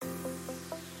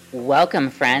Welcome,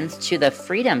 friends, to the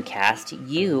Freedom Cast.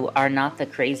 You are not the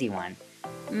crazy one.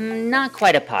 Not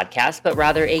quite a podcast, but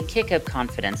rather a kick of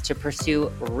confidence to pursue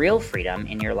real freedom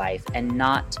in your life and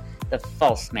not the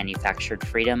false manufactured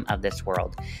freedom of this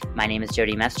world. My name is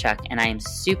Jody Meschuk, and I am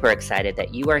super excited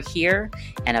that you are here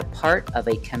and a part of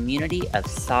a community of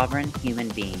sovereign human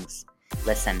beings.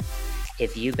 Listen,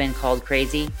 if you've been called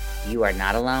crazy, you are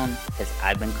not alone, because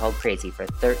I've been called crazy for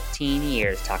 13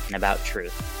 years talking about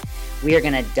truth. We are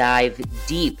going to dive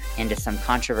deep into some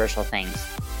controversial things.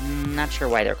 Not sure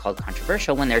why they're called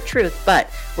controversial when they're truth, but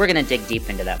we're going to dig deep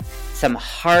into them. Some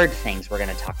hard things we're going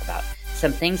to talk about.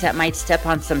 Some things that might step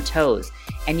on some toes.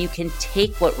 And you can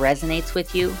take what resonates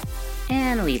with you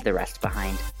and leave the rest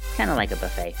behind. Kind of like a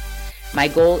buffet. My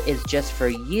goal is just for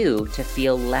you to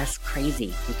feel less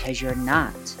crazy, because you're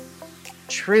not.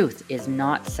 Truth is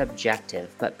not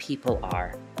subjective, but people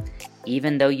are.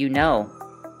 Even though you know,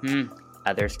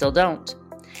 others still don't.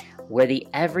 Where the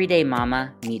everyday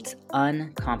mama meets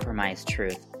uncompromised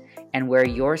truth, and where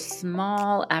your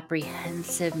small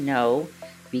apprehensive no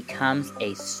becomes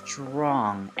a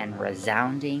strong and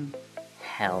resounding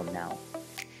hell no.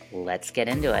 Let's get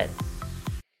into it.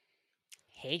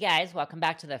 Hey guys, welcome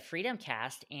back to the Freedom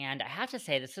Cast, and I have to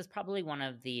say this is probably one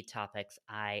of the topics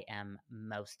I am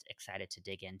most excited to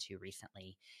dig into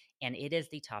recently, and it is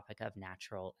the topic of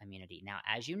natural immunity. Now,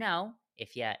 as you know,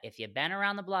 if you've been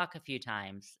around the block a few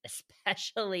times,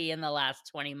 especially in the last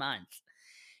 20 months,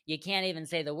 you can't even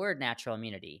say the word natural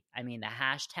immunity. I mean, the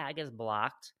hashtag is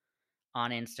blocked on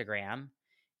Instagram.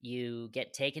 You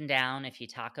get taken down if you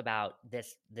talk about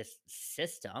this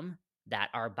system that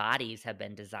our bodies have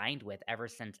been designed with ever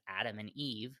since Adam and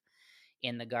Eve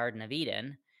in the Garden of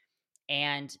Eden,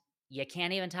 and you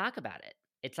can't even talk about it.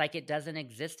 It's like it doesn't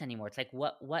exist anymore. It's like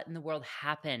what in the world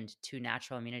happened to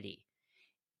natural immunity?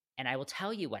 And I will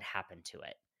tell you what happened to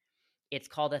it. It's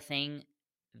called a thing.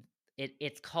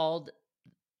 It's called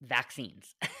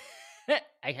vaccines.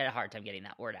 I had a hard time getting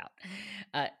that word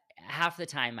out. Half the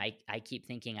time I keep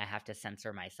thinking I have to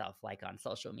censor myself, like on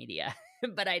social media,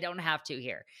 but I don't have to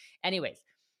here. Anyways,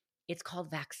 it's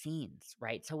called vaccines,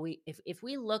 right? So if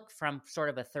we look from sort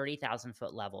of a 30,000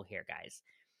 foot level here, guys,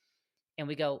 and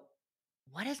we go,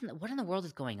 what in the world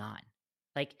is going on?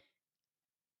 Like,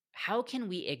 how can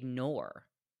we ignore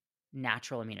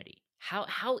natural immunity?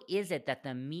 How is it that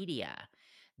the media,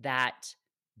 that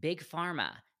big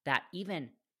pharma, that even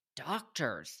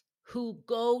doctors who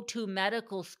go to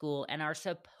medical school and are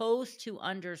supposed to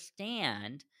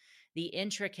understand the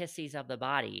intricacies of the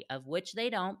body, of which they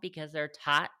don't because they're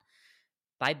taught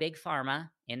by big pharma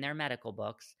in their medical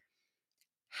books,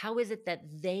 how is it that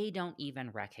they don't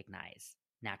even recognize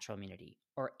natural immunity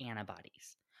or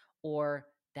antibodies, or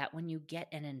that when you get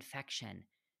an infection,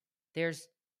 there's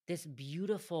this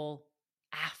beautiful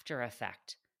after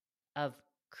effect of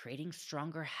creating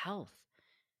stronger health,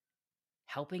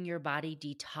 helping your body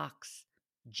detox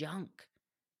junk,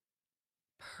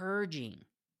 purging?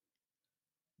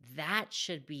 That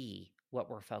should be what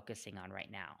we're focusing on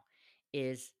right now,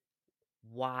 is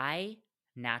why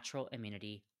natural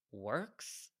immunity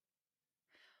works,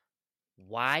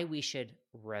 why we should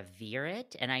revere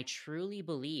it. And I truly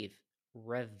believe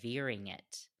revering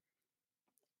it,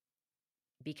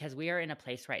 because we are in a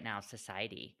place right now,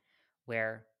 society,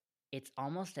 where it's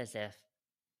almost as if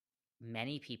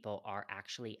many people are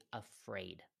actually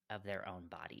afraid of their own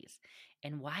bodies.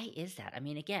 And why is that? I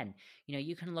mean, again,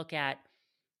 you can look at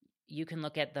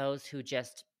those who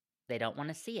just, they don't want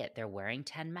to see it. They're wearing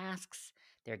 10 masks.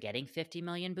 They're getting 50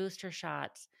 million booster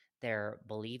shots. They're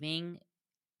believing,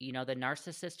 the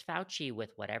narcissist Fauci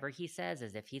with whatever he says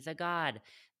as if he's a god.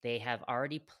 They have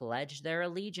already pledged their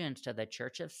allegiance to the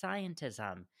Church of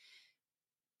Scientism.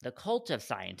 The cult of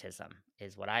scientism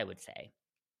is what I would say.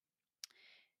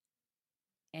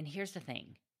 And here's the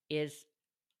thing, is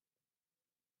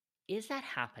that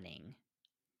happening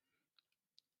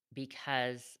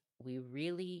because we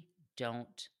really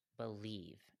don't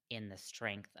believe in the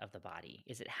strength of the body?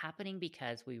 Is it happening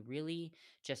because we really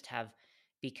just have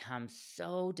become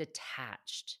so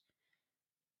detached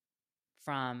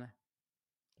from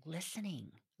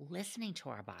listening to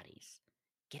our bodies,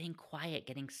 getting quiet,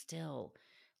 getting still,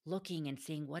 looking and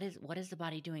seeing what is the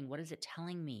body doing? What is it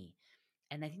telling me?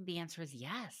 And I think the answer is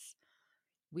yes.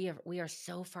 We are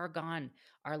so far gone.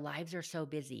 Our lives are so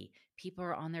busy. People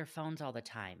are on their phones all the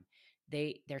time.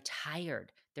 They're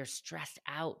tired. They're stressed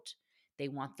out. They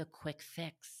want the quick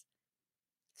fix.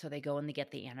 So they go and they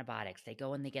get the antibiotics. They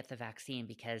go and they get the vaccine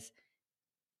because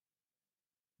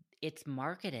it's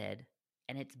marketed,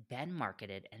 and it's been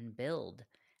marketed and billed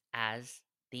as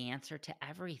the answer to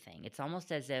everything. It's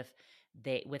almost as if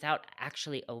they, without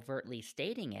actually overtly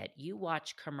stating it, you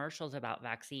watch commercials about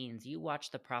vaccines, you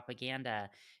watch the propaganda,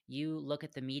 you look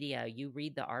at the media, you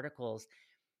read the articles,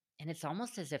 and it's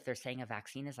almost as if they're saying a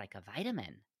vaccine is like a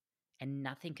vitamin, and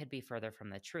nothing could be further from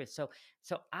the truth. So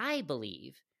I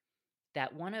believe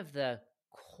that one of the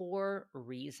core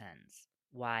reasons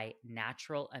why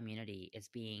natural immunity is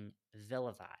being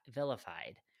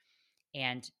vilified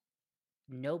and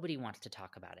nobody wants to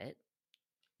talk about it.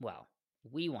 Well,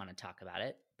 we want to talk about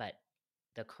it, but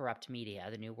the corrupt media,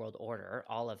 the New World Order,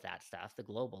 all of that stuff, the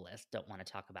globalists don't want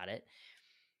to talk about it,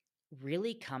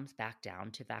 really comes back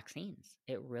down to vaccines.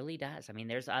 It really does. I mean,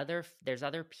 there's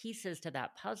other pieces to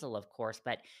that puzzle, of course,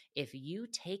 but if you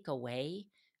take away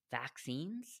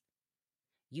vaccines,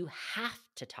 you have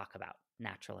to talk about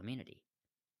natural immunity.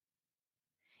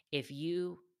 If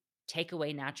you take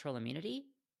away natural immunity,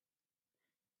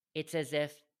 it's as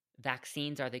if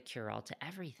vaccines are the cure all to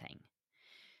everything.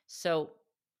 So,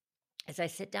 as I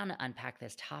sit down to unpack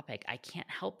this topic, I can't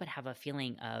help but have a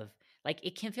feeling of like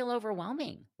it can feel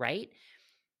overwhelming, right?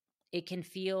 It can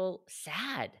feel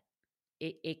sad.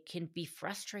 It can be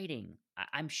frustrating.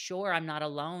 I'm sure I'm not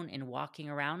alone in walking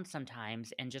around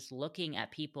sometimes and just looking at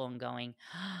people and going,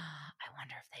 I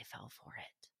wonder if they fell for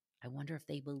it. I wonder if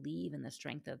they believe in the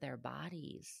strength of their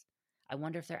bodies. I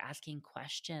wonder if they're asking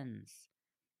questions.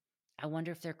 I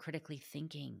wonder if they're critically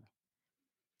thinking.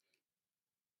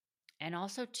 And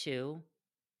also, too,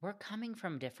 we're coming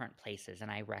from different places,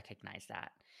 and I recognize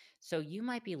that. So you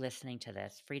might be listening to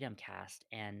this Freedom Cast,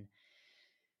 and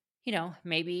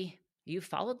maybe you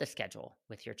followed the schedule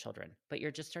with your children, but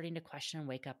you're just starting to question and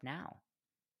wake up now,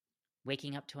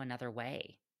 waking up to another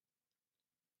way.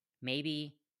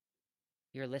 Maybe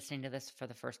you're listening to this for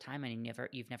the first time and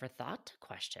you've never thought to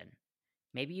question.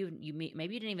 Maybe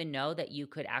maybe you didn't even know that you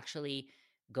could actually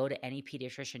go to any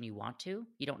pediatrician you want to.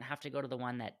 You don't have to go to the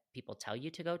one that people tell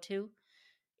you to go to.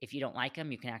 If you don't like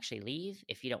them, you can actually leave.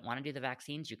 If you don't want to do the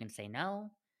vaccines, you can say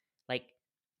no. Like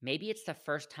maybe it's the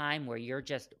first time where you're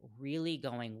just really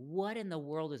going, what in the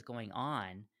world is going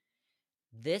on?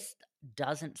 This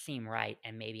doesn't seem right,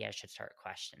 and maybe I should start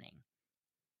questioning.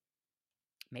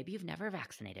 Maybe you've never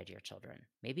vaccinated your children.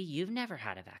 Maybe you've never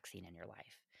had a vaccine in your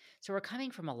life. So we're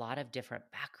coming from a lot of different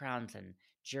backgrounds and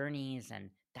journeys,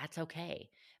 and that's okay.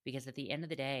 Because at the end of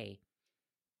the day,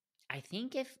 I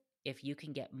think if you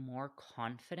can get more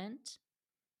confident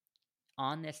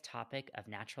on this topic of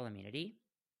natural immunity,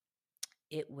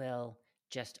 it will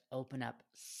just open up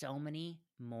so many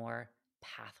more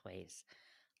pathways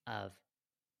of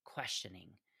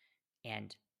questioning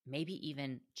and maybe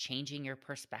even changing your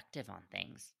perspective on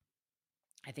things.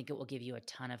 I think it will give you a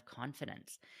ton of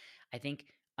confidence. I think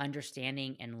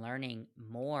understanding and learning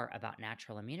more about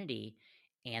natural immunity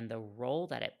and the role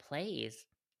that it plays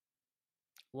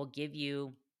will give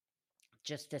you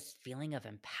just this feeling of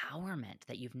empowerment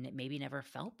that you've maybe never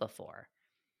felt before.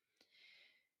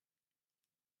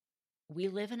 We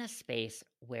live in a space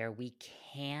where we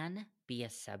can be a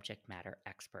subject matter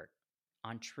expert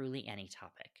on truly any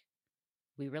topic.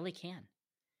 We really can.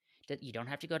 You don't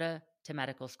have to go to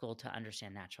medical school to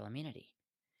understand natural immunity.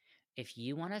 If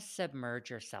you want to submerge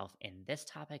yourself in this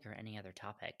topic or any other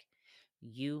topic,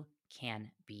 you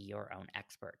can be your own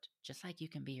expert, just like you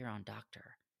can be your own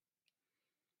doctor.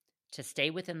 To stay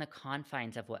within the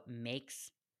confines of what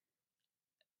makes,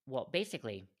 well,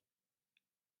 basically,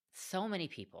 so many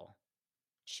people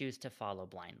choose to follow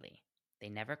blindly. They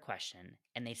never question,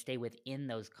 and they stay within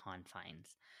those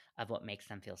confines of what makes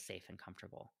them feel safe and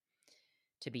comfortable.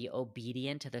 To be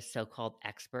obedient to the so-called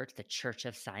experts, the Church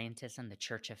of Scientism, the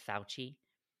Church of Fauci,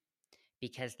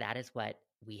 because that is what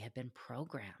we have been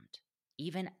programmed.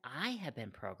 Even I have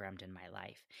been programmed in my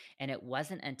life. And it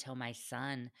wasn't until my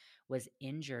son was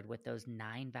injured with those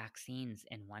 9 vaccines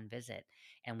in one visit,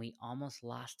 and we almost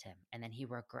lost him. And then he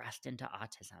regressed into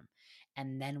autism.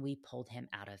 And then we pulled him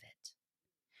out of it.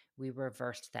 We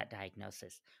reversed that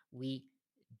diagnosis. We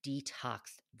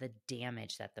detoxed the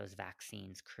damage that those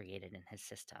vaccines created in his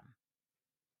system.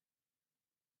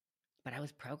 But I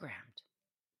was programmed.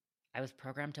 I was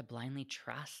programmed to blindly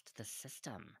trust the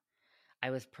system. I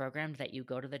was programmed that you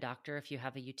go to the doctor if you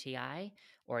have a UTI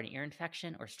or an ear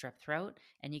infection or strep throat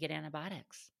and you get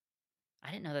antibiotics.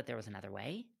 I didn't know that there was another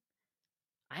way.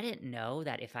 I didn't know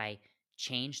that if I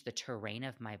changed the terrain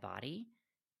of my body,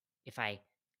 if I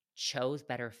chose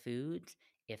better foods,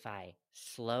 if I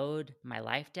slowed my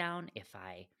life down, if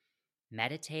I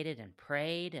meditated and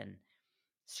prayed and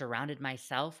surrounded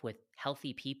myself with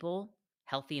healthy people,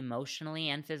 healthy emotionally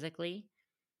and physically,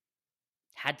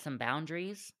 had some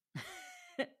boundaries,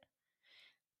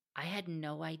 I had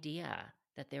no idea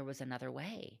that there was another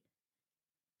way,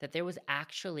 that there was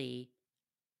actually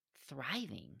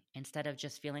thriving instead of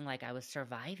just feeling like I was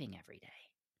surviving every day.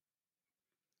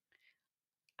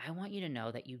 I want you to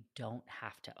know that you don't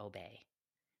have to obey.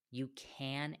 You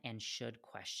can and should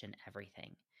question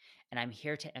everything. And I'm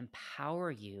here to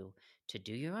empower you to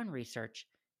do your own research,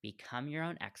 become your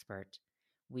own expert.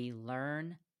 We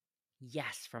learn,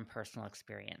 yes, from personal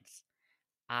experience.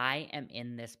 I am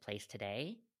in this place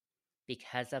today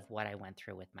because of what I went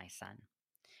through with my son.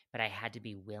 But I had to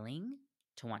be willing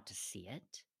to want to see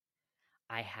it.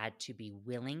 I had to be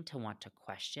willing to want to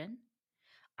question.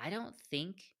 I don't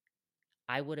think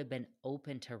I would have been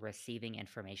open to receiving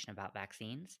information about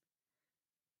vaccines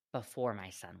before my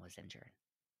son was injured.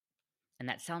 And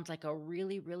that sounds like a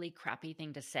really, really crappy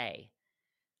thing to say.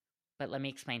 But let me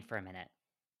explain for a minute.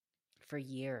 For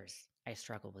years, I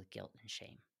struggled with guilt and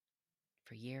shame.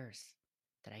 For years,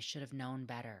 that I should have known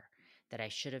better, that I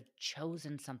should have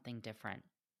chosen something different.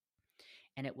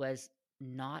 And it was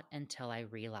not until I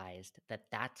realized that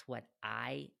that's what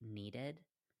I needed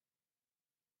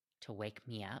to wake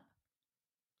me up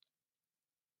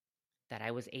that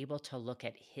I was able to look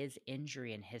at his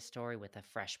injury and his story with a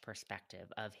fresh perspective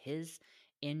of his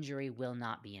injury will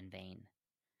not be in vain.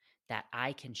 That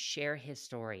I can share his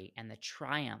story and the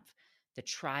triumph, the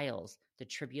trials, the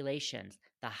tribulations,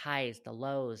 the highs, the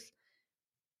lows,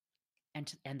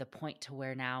 and the point to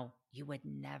where now you would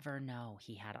never know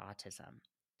he had autism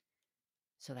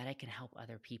so that I can help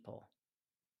other people.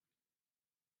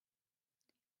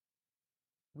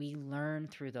 We learn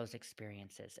through those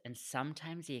experiences, and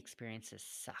sometimes the experiences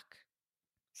suck.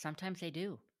 Sometimes they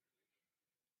do.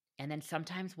 And then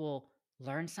sometimes we'll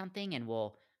learn something and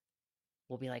we'll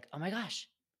be like, "Oh my gosh."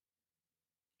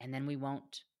 And then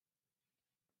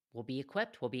we'll be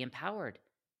equipped, we'll be empowered.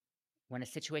 When a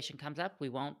situation comes up, we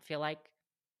won't feel like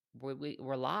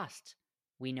we're lost.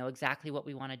 We know exactly what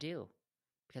we want to do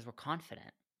because we're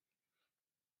confident.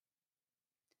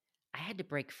 I had to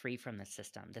break free from the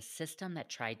system that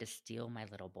tried to steal my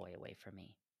little boy away from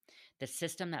me, the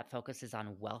system that focuses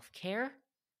on wealth care,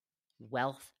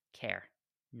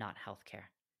 not health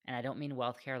care. And I don't mean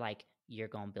wealth care like you're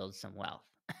going to build some wealth.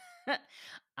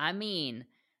 I mean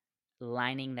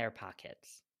lining their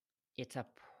pockets. It's a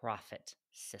profit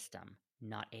system,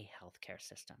 not a healthcare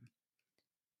system.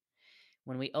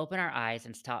 When we open our eyes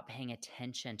and stop paying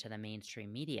attention to the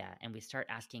mainstream media and we start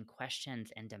asking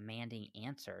questions and demanding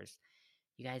answers,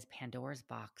 you guys, Pandora's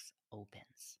box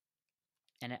opens.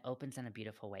 And it opens in a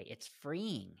beautiful way. It's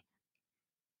freeing.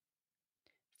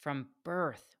 From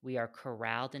birth, we are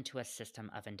corralled into a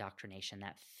system of indoctrination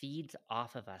that feeds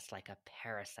off of us like a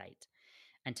parasite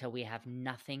until we have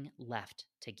nothing left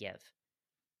to give.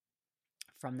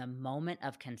 From the moment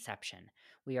of conception,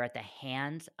 we are at the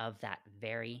hands of that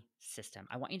very system.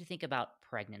 I want you to think about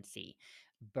pregnancy,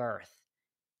 birth.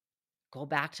 Go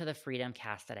back to the Freedom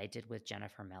Cast that I did with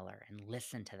Jennifer Miller and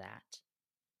listen to that.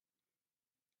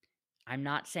 I'm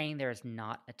not saying there is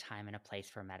not a time and a place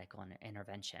for medical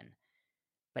intervention,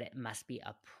 but it must be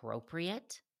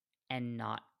appropriate and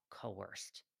not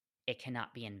coerced. It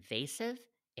cannot be invasive.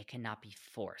 It cannot be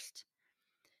forced.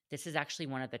 This is actually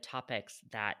one of the topics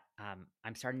that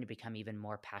I'm starting to become even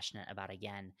more passionate about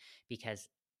again, because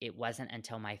it wasn't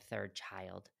until my third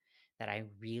child that I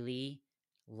really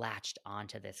latched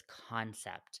onto this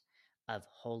concept of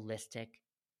holistic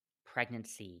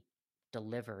pregnancy,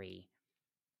 delivery,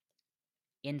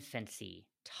 infancy,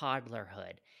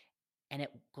 toddlerhood. And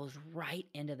it goes right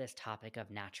into this topic of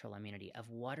natural immunity, of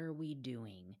what are we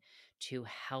doing to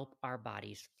help our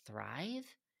bodies thrive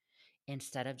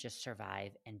instead of just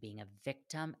survive and being a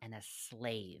victim and a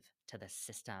slave to the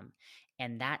system.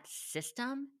 And that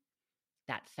system,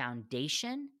 that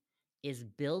foundation is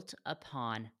built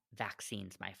upon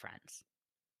vaccines, my friends.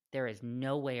 There is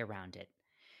no way around it.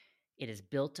 It is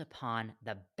built upon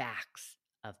the backs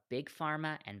of big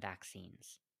pharma and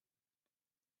vaccines.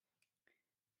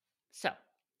 So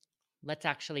let's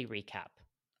actually recap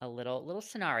a little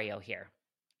scenario here.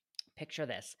 Picture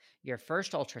this: your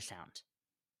first ultrasound.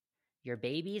 Your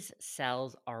baby's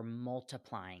cells are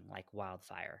multiplying like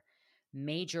wildfire.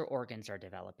 Major organs are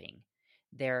developing.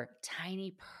 Their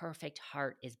tiny, perfect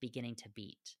heart is beginning to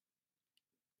beat.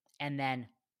 And then,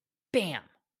 bam,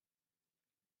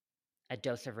 a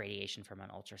dose of radiation from an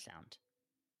ultrasound.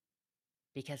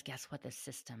 Because guess what the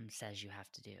system says you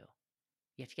have to do?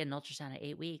 You have to get an ultrasound at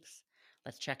 8 weeks.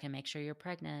 Let's check and make sure you're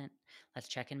pregnant. Let's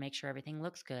check and make sure everything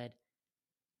looks good.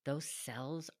 Those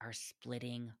cells are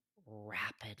splitting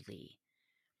rapidly.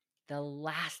 The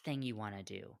last thing you want to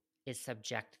do is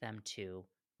subject them to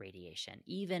radiation,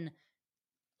 even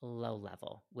low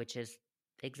level, which is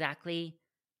exactly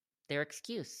their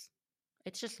excuse.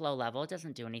 It's just low level. It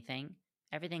doesn't do anything.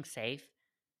 Everything's safe.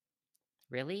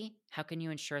 Really? How can you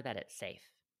ensure that it's safe?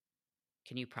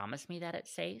 Can you promise me that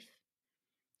it's safe?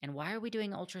 And why are we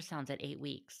doing ultrasounds at 8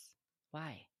 weeks?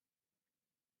 Why?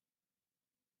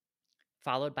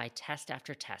 Followed by test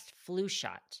after test, flu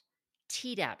shot,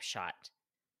 Tdap shot,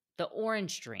 the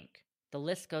orange drink. The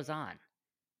list goes on.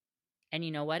 And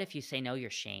you know what? If you say no, you're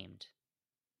shamed.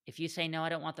 If you say no, I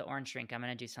don't want the orange drink, I'm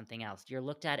going to do something else. You're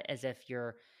looked at as if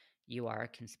you are a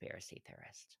conspiracy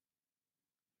theorist.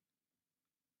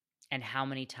 And how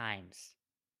many times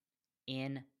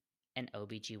in an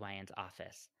OBGYN's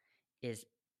office is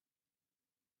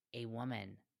a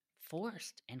woman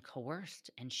forced and coerced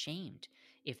and shamed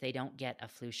if they don't get a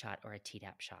flu shot or a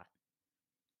Tdap shot?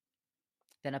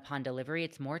 Then upon delivery,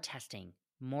 it's more testing,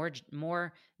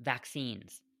 more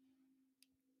vaccines,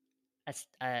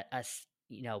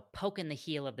 poke in the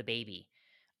heel of the baby,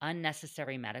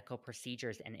 unnecessary medical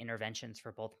procedures and interventions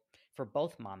for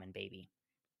both mom and baby.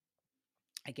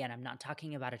 Again, I'm not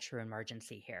talking about a true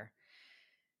emergency here.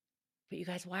 But you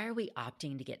guys, why are we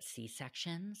opting to get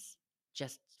C-sections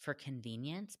just for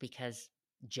convenience? Because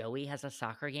Joey has a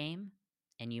soccer game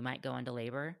and you might go into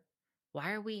labor?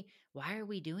 Why are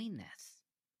we doing this?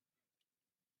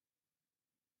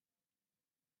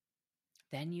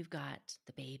 Then you've got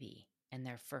the baby and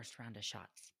their first round of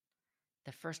shots.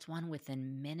 The first one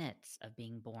within minutes of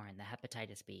being born, the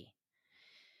hepatitis B.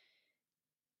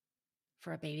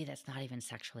 For a baby that's not even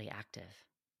sexually active.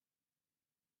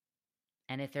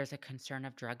 And if there's a concern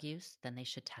of drug use, then they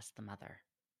should test the mother,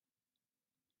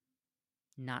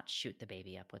 not shoot the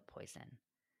baby up with poison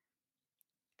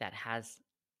that has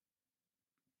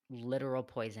literal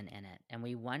poison in it. And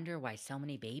we wonder why so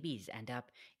many babies end up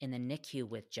in the NICU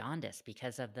with jaundice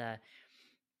because of the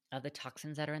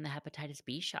toxins that are in the hepatitis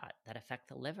B shot that affect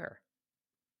the liver.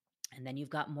 And then you've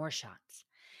got more shots.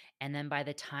 And then by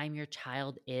the time your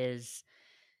child is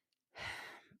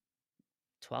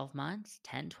 12 months,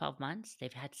 10, 12 months,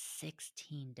 they've had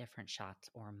 16 different shots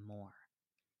or more.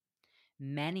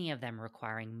 Many of them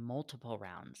requiring multiple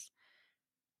rounds.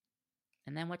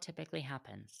 And then what typically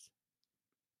happens?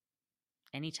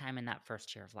 Anytime in that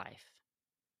first year of life,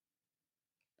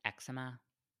 eczema,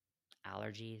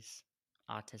 allergies,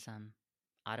 autism,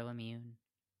 autoimmune,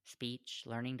 speech,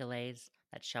 learning delays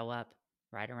that show up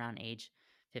right around age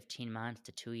 15 months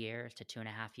to 2 years to 2.5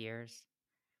 years,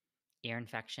 ear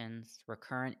infections,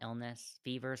 recurrent illness,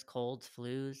 fevers, colds,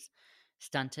 flus,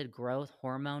 stunted growth,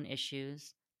 hormone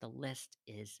issues. The list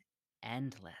is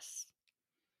endless.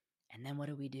 And then what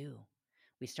do?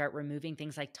 We start removing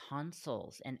things like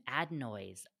tonsils and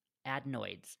adenoids,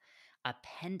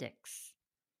 appendix.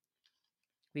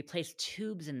 We place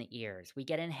tubes in the ears. We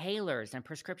get inhalers and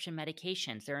prescription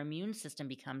medications. Their immune system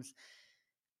becomes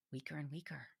weaker and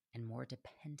weaker and more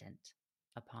dependent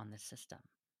upon the system.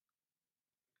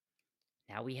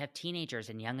 Now we have teenagers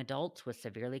and young adults with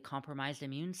severely compromised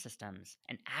immune systems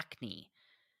and acne,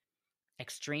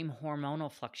 extreme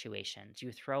hormonal fluctuations.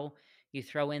 You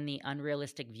throw in the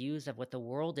unrealistic views of what the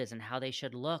world is and how they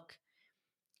should look.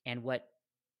 And what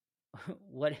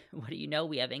do you know?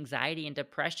 We have anxiety and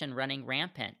depression running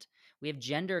rampant. We have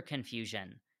gender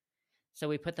confusion. So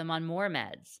we put them on more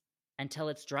meds until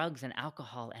it's drugs and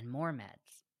alcohol and more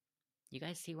meds. You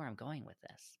guys see where I'm going with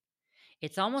this?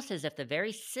 It's almost as if the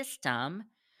very system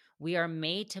we are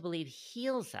made to believe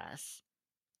heals us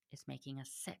is making us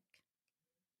sick.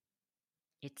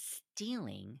 It's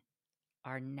stealing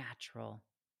our natural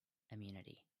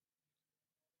immunity.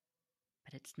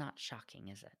 But it's not shocking,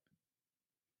 is it?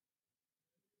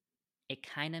 It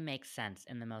kind of makes sense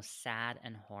in the most sad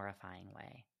and horrifying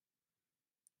way.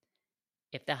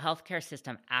 If the healthcare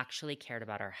system actually cared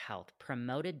about our health,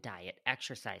 promoted diet,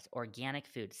 exercise, organic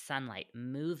food, sunlight,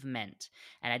 movement,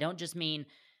 and I don't just mean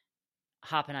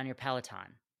hopping on your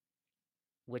Peloton,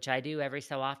 which I do every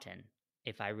so often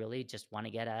if I really just want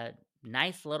to get a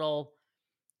nice little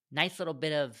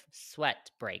bit of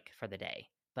sweat break for the day.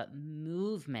 But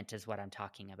movement is what I'm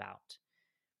talking about.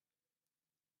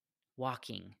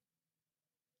 Walking,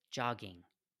 jogging,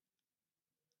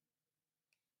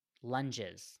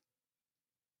 lunges,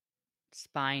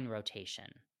 spine rotation,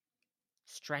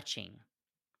 stretching,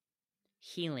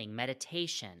 healing,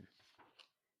 meditation,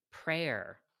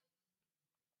 prayer.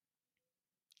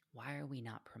 Why are we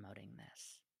not promoting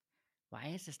this?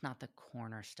 Why is this not the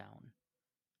cornerstone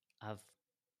of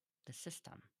the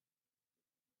system?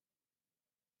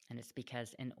 And it's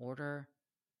because in order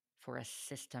for a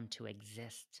system to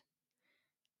exist,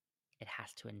 it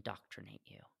has to indoctrinate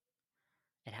you.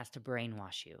 It has to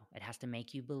brainwash you. It has to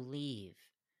make you believe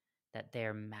that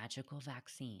their magical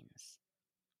vaccines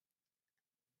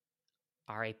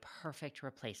are a perfect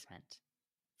replacement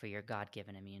for your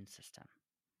God-given immune system.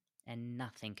 And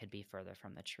nothing could be further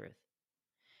from the truth.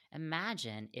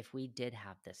 Imagine if we did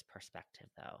have this perspective,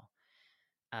 though,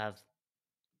 of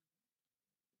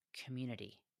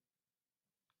community,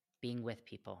 being with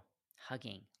people,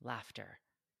 hugging, laughter,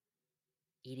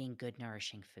 eating good,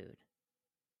 nourishing food.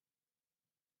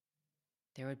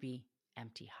 There would be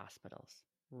empty hospitals,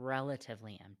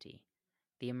 relatively empty.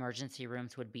 The emergency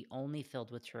rooms would be only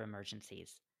filled with true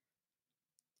emergencies.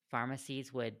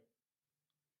 Pharmacies would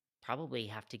probably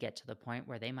have to get to the point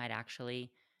where they might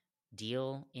actually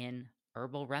deal in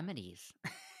herbal remedies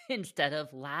instead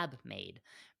of lab made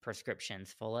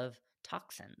prescriptions full of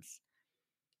toxins.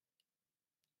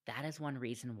 That is one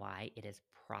reason why it is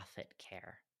profit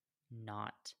care,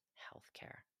 not health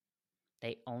care.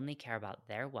 They only care about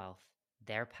their wealth,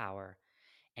 their power,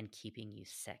 and keeping you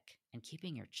sick and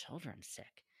keeping your children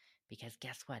sick. Because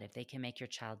guess what? If they can make your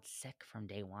child sick from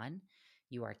day one,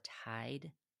 you are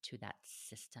tied to that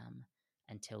system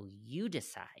until you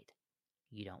decide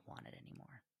you don't want it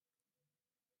anymore.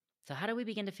 So, how do we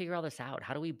begin to figure all this out?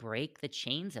 How do we break the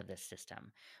chains of this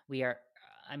system?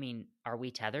 Are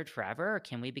we tethered forever or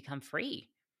can we become free?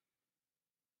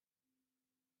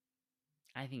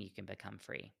 I think you can become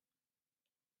free.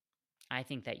 I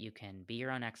think that you can be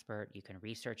your own expert. You can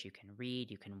research, you can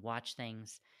read, you can watch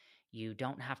things. You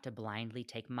don't have to blindly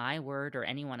take my word or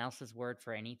anyone else's word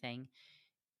for anything.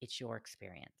 It's your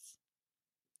experience,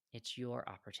 it's your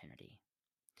opportunity.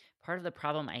 Part of the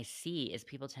problem I see is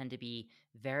people tend to be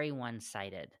very one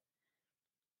sided.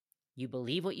 You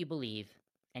believe what you believe,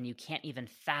 and you can't even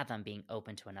fathom being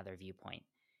open to another viewpoint.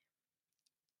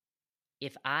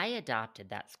 If I adopted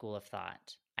that school of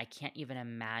thought, I can't even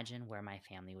imagine where my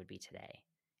family would be today.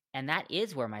 And that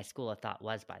is where my school of thought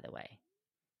was, by the way.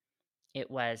 It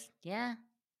was, yeah,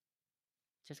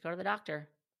 just go to the doctor.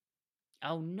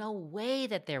 Oh, no way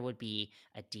that there would be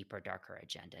a deeper, darker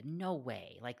agenda. No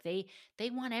way. Like they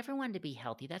want everyone to be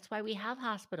healthy. That's why we have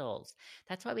hospitals.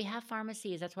 That's why we have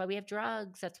pharmacies. That's why we have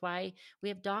drugs. That's why we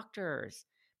have doctors,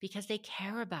 because they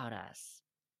care about us.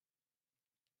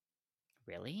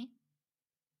 Really?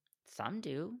 Some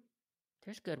do.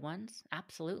 There's good ones.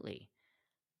 Absolutely.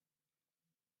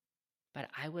 But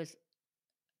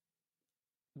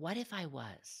what if I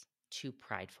was too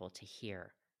prideful to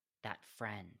hear that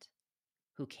friend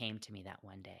who came to me that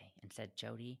one day and said,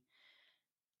 Jody,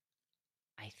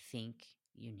 I think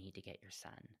you need to get your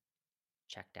son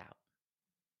checked out.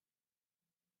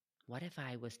 What if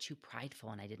I was too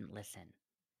prideful and I didn't listen?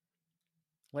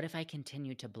 What if I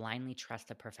continued to blindly trust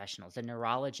the professionals, the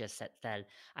neurologist that said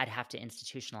I'd have to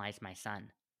institutionalize my son?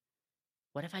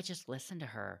 What if I just listened to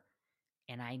her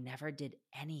and I never did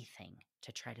anything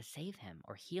to try to save him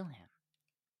or heal him?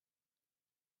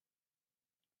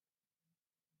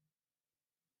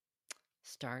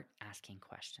 Start asking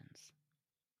questions.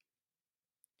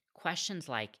 Questions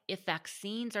like, if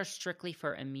vaccines are strictly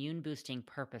for immune boosting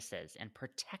purposes and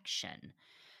protection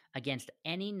against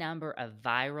any number of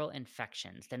viral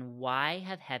infections, then why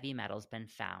have heavy metals been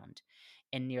found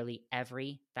in nearly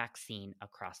every vaccine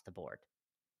across the board?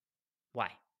 Why?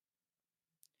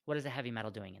 What is a heavy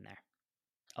metal doing in there?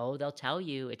 Oh, they'll tell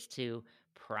you it's to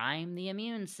prime the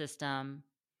immune system.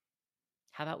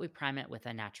 How about we prime it with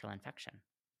a natural infection?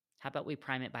 How about we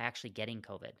prime it by actually getting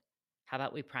COVID? How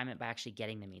about we prime it by actually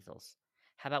getting the measles?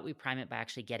 How about we prime it by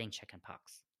actually getting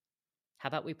chickenpox? How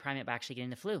about we prime it by actually getting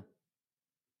the flu?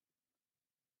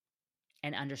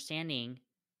 And understanding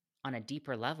on a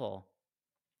deeper level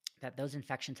that those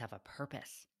infections have a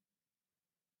purpose.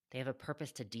 They have a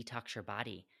purpose to detox your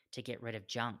body, to get rid of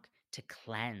junk, to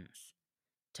cleanse,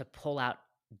 to pull out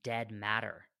dead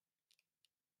matter.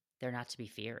 They're not to be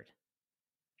feared.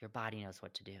 Your body knows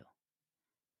what to do.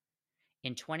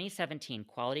 In 2017,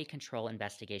 quality control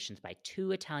investigations by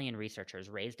two Italian researchers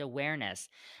raised awareness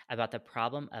about the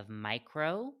problem of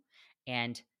micro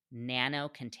and nano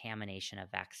contamination of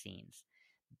vaccines.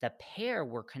 The pair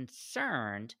were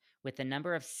concerned with the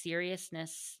number of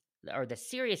seriousness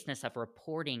of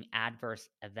reporting adverse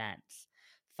events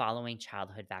following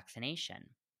childhood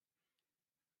vaccination.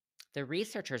 The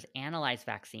researchers analyzed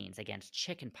vaccines against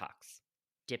chickenpox,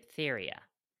 diphtheria,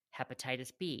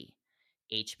 hepatitis B,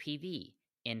 HPV,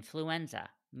 influenza,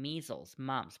 measles,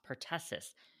 mumps,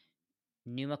 pertussis,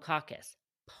 pneumococcus,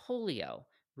 polio,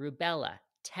 rubella,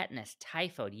 tetanus,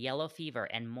 typhoid, yellow fever,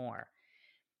 and more.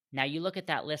 Now you look at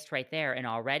that list right there, and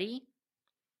already,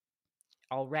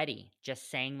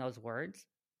 just saying those words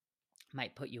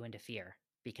might put you into fear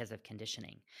because of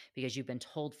conditioning, because you've been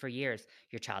told for years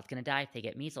your child's going to die if they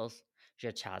get measles,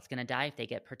 your child's going to die if they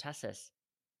get pertussis.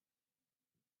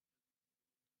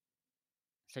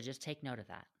 So just take note of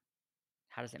that.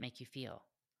 How does it make you feel?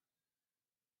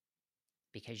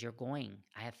 because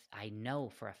I know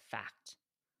for a fact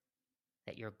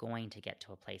that you're going to get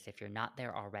to a place, if you're not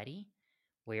there already,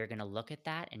 where you're going to look at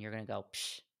that and you're going to go,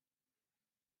 psh,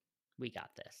 we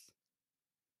got this.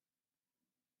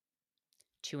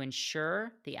 To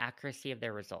ensure the accuracy of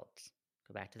their results,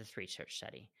 go back to this research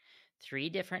study. 3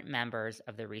 different members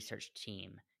of the research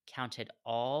team counted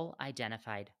all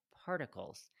identified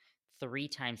particles 3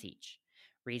 times each,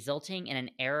 resulting in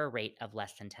an error rate of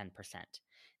less than 10%.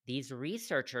 These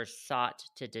researchers sought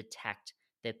to detect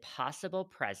the possible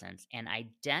presence and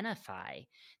identify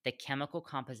the chemical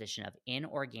composition of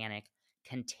inorganic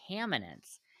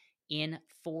contaminants in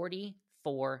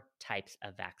 44 types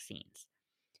of vaccines.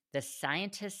 The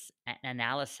scientists'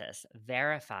 analysis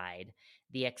verified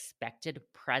the expected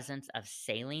presence of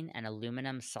saline and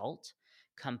aluminum salt,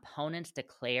 components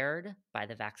declared by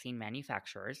the vaccine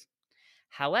manufacturers.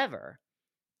 However,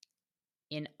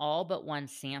 in all but one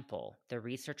sample, the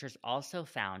researchers also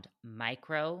found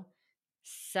micro,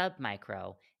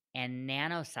 submicro, and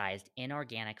nano-sized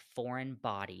inorganic foreign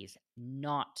bodies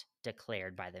not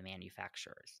declared by the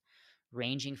manufacturers,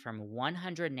 ranging from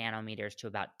 100 nanometers to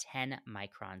about 10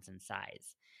 microns in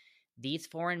size. These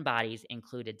foreign bodies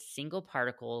included single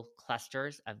particle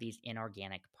clusters of these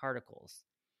inorganic particles.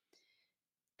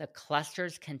 The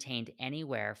clusters contained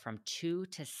anywhere from 2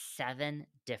 to 7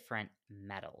 different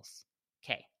metals.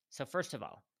 Okay, so first of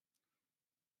all,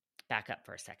 back up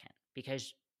for a second,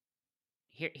 because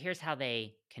here's how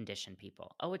they condition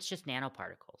people. Oh, it's just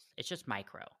nanoparticles. It's just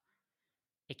micro.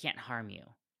 It can't harm you.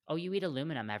 Oh, you eat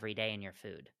aluminum every day in your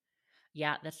food.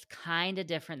 Yeah, that's kind of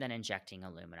different than injecting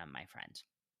aluminum, my friend.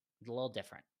 It's a little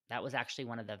different. That was actually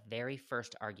one of the very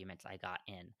first arguments I got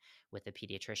in with the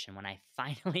pediatrician when I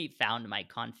finally found my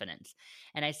confidence.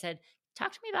 And I said,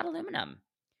 "Talk to me about aluminum.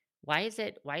 Why is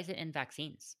it in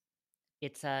vaccines?"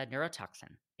 It's a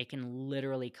neurotoxin. It can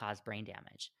literally cause brain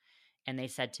damage. And they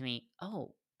said to me,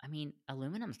 "Oh, I mean,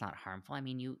 aluminum's not harmful. I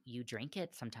mean, you drink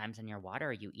it sometimes in your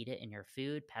water, you eat it in your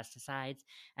food, pesticides."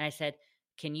 And I said,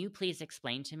 "Can you please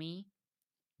explain to me,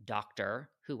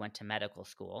 doctor who went to medical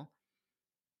school,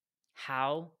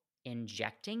 how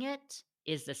injecting it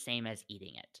is the same as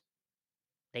eating it?"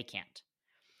 They can't.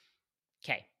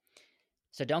 Okay.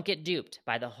 So don't get duped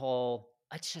by the whole,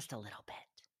 it's just a little bit.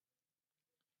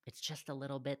 It's just a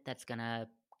little bit that's going to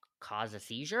cause a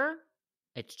seizure.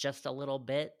 It's just a little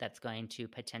bit that's going to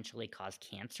potentially cause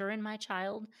cancer in my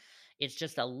child. It's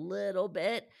just a little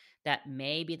bit that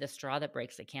may be the straw that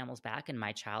breaks the camel's back and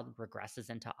my child regresses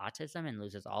into autism and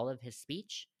loses all of his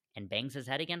speech and bangs his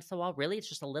head against the wall. Really? It's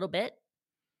just a little bit?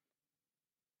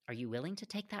 Are you willing to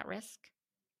take that risk?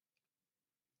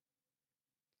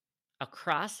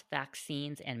 Across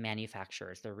vaccines and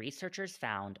manufacturers, the researchers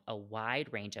found a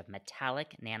wide range of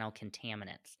metallic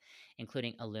nanocontaminants,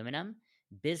 including aluminum,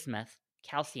 bismuth,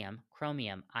 calcium,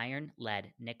 chromium, iron,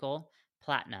 lead, nickel,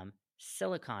 platinum,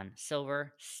 silicon,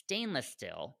 silver, stainless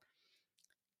steel,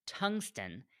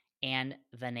 tungsten, and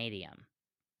vanadium.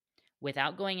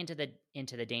 Without going into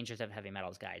the dangers of heavy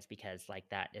metals, guys, because like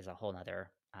that is a whole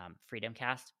nother Freedom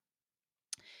Cast.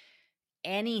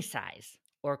 Any size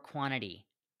or quantity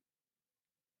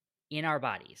in our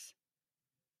bodies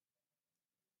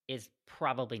is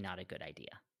probably not a good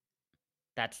idea.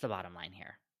 That's the bottom line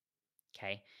here.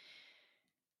 Okay.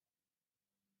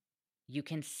 You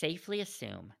can safely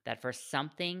assume that for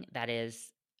something that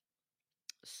is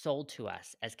sold to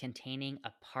us as containing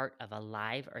a part of a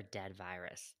live or dead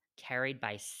virus carried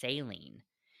by saline,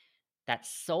 that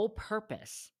sole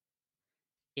purpose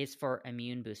is for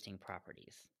immune boosting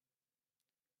properties.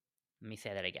 Let me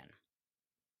say that again.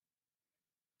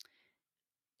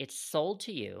 It's sold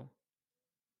to you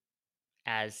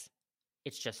as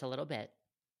it's just a little bit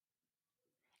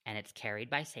and it's carried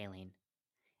by saline,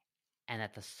 and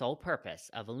that the sole purpose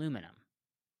of aluminum,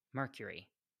 mercury,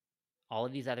 all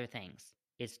of these other things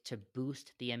is to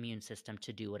boost the immune system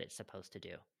to do what it's supposed to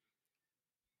do.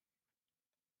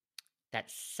 That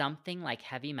something like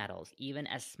heavy metals, even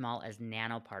as small as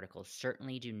nanoparticles,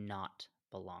 certainly do not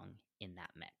belong in that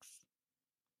mix.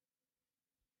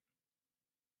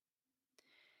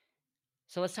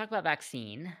 So let's talk about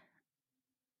vaccine.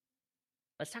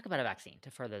 Let's talk about a vaccine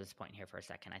to further this point here for a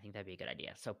second. I think that'd be a good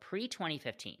idea. So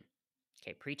pre-2015,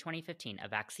 a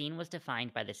vaccine was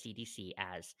defined by the CDC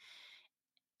as,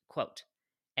 quote,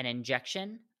 an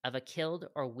injection of a killed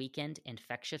or weakened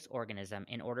infectious organism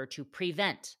in order to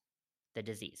prevent the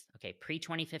disease. Okay,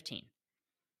 pre-2015,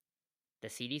 the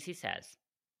CDC says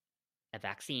a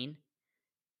vaccine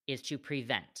is to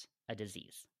prevent a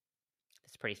disease.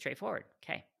 That's pretty straightforward.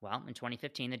 Okay, well, in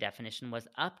 2015, the definition was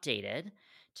updated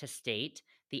to state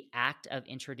the act of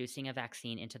introducing a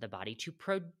vaccine into the body to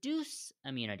produce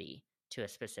immunity to a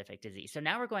specific disease. So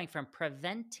now we're going from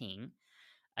preventing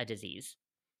a disease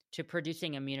to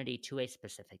producing immunity to a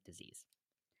specific disease.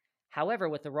 However,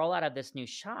 with the rollout of this new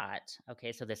shot,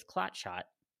 okay, so this clot shot,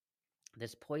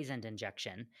 this poisoned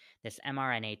injection, this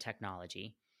mRNA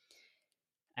technology,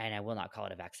 and I will not call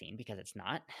it a vaccine because it's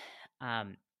not,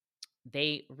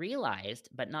 they realized,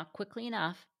 but not quickly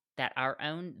enough, that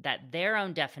their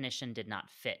own definition did not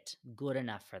fit good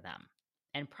enough for them,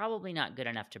 and probably not good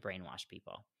enough to brainwash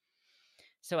people.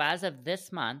 So as of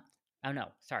this month,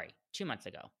 2 months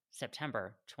ago,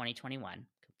 September 2021,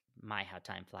 my how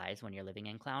time flies when you're living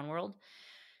in clown world,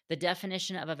 the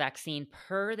definition of a vaccine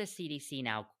per the CDC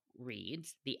now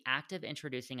reads the act of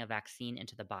introducing a vaccine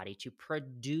into the body to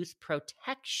produce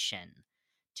protection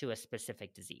to a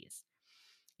specific disease.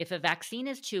 If a vaccine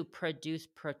is to produce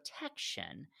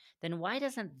protection, then why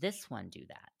doesn't this one do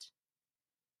that?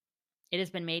 It has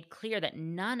been made clear that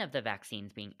none of the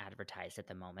vaccines being advertised at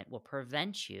the moment will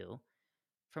prevent you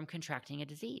from contracting a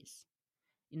disease.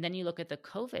 And then you look at the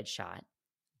COVID shot,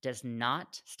 does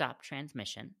not stop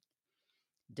transmission,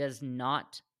 does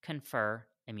not confer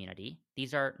immunity.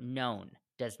 These are known,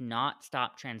 does not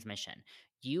stop transmission.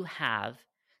 You have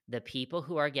the people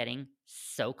who are getting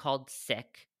so-called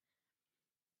sick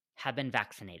have been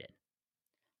vaccinated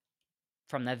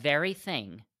from the very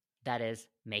thing that is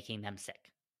making them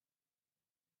sick.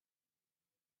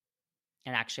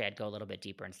 And actually, I'd go a little bit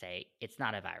deeper and say it's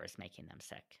not a virus making them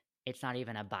sick. It's not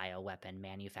even a bioweapon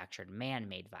manufactured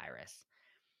man-made virus.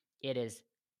 It is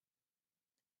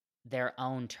their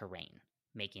own terrain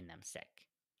making them sick.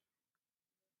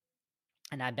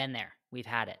 And I've been there. We've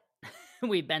had it.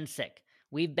 We've been sick.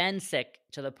 We've been sick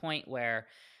to the point where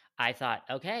I thought,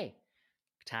 okay,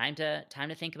 time to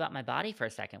think about my body for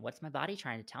a second. What's my body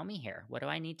trying to tell me here? What do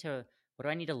I need to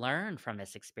learn from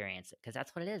this experience? Because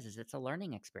that's what it is it's a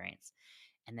learning experience.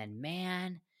 And then,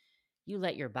 man, you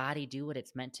let your body do what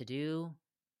it's meant to do,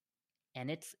 and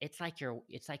it's like you're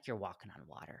walking on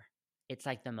water. It's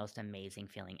like the most amazing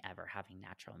feeling ever, having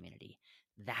natural immunity.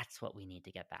 That's what we need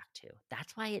to get back to.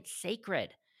 That's why it's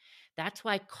sacred. That's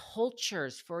why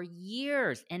cultures for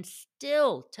years, and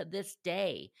still to this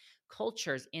day,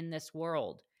 cultures in this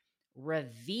world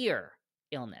revere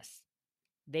illness.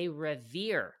 They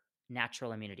revere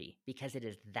natural immunity because it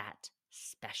is that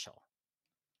special.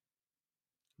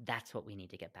 That's what we need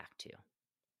to get back to.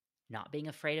 Not being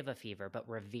afraid of a fever, but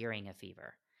revering a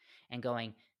fever and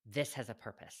going, this has a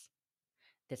purpose.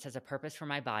 This has a purpose for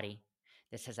my body.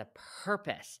 This has a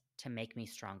purpose to make me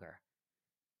stronger.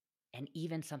 And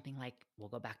even something like, we'll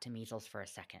go back to measles for a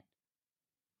second.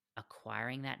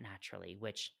 Acquiring that naturally,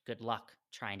 which good luck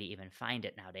trying to even find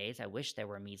it nowadays. I wish there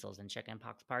were measles and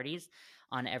chickenpox parties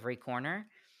on every corner.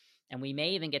 And we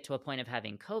may even get to a point of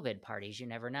having COVID parties. You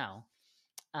never know.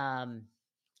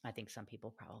 I think some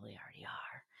people probably already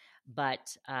are.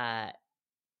 But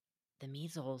the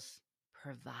measles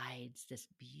provides this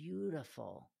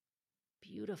beautiful,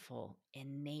 beautiful,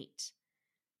 innate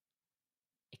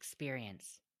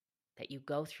experience that you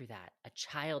go through that. A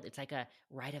child, it's like a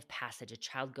rite of passage. A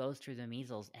child goes through the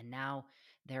measles, and now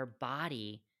their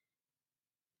body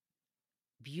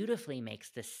beautifully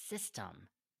makes this system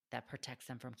that protects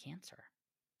them from cancer,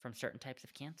 from certain types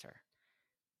of cancer.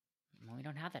 Well, we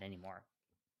don't have that anymore,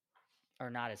 or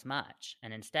not as much.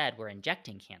 And instead, we're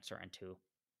injecting cancer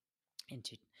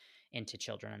into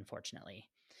children, unfortunately.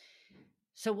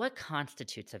 So what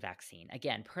constitutes a vaccine?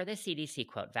 Again, per the CDC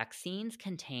quote, vaccines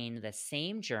contain the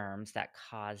same germs that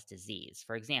cause disease.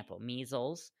 For example,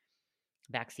 measles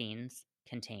vaccines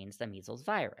contains the measles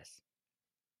virus.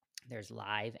 There's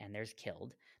live and there's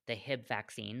killed. The Hib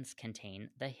vaccines contain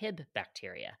the Hib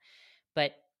bacteria.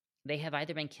 But they have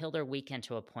either been killed or weakened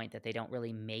to a point that they don't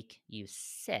really make you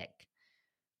sick.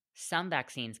 Some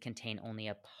vaccines contain only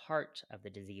a part of the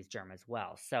disease germ as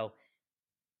well. So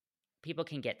people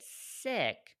can get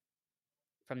sick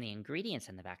from the ingredients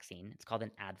in the vaccine. It's called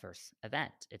an adverse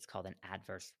event. It's called an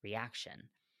adverse reaction.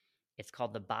 It's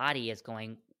called the body is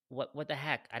going, what the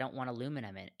heck? I don't want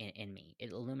aluminum in me.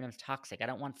 Aluminum's toxic. I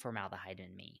don't want formaldehyde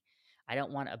in me. I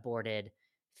don't want aborted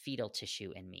fetal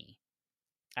tissue in me.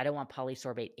 I don't want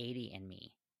polysorbate 80 in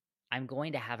me. I'm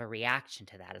going to have a reaction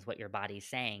to that, is what your body's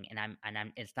saying, and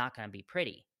it's not going to be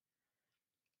pretty.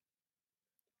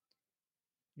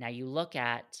 Now you look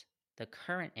at the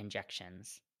current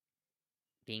injections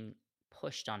being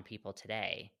pushed on people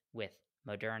today with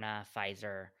Moderna,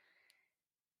 Pfizer.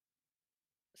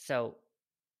 So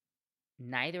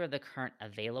neither of the current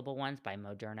available ones by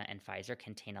Moderna and Pfizer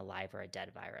contain a live or a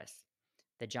dead virus.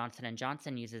 The Johnson &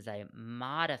 Johnson uses a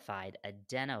modified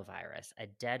adenovirus, a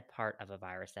dead part of a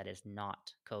virus that is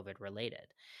not COVID related.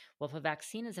 Well, if a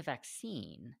vaccine is a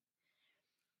vaccine,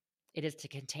 it is to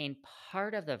contain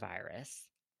part of the virus.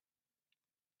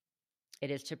 It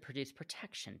is to produce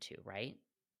protection too, right?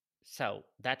 So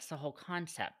that's the whole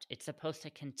concept. It's supposed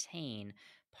to contain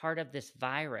part of this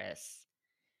virus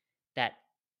that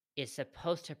is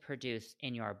supposed to produce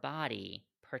in your body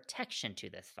protection to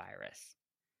this virus,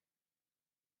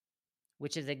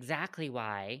 which is exactly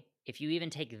why, if you even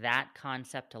take that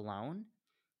concept alone,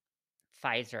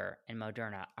 Pfizer and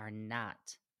Moderna are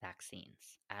not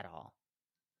vaccines at all.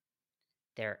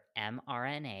 They're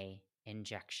mRNA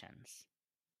injections.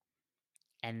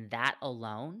 And that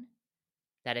alone,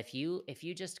 that if you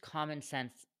just common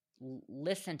sense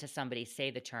listen to somebody say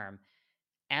the term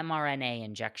mRNA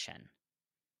injection,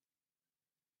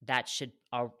 that should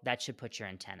put your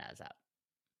antennas up,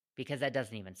 because that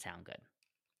doesn't even sound good.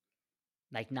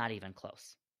 Like, not even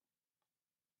close.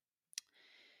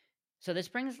 So this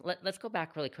brings, let's go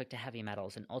back really quick to heavy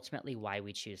metals and ultimately why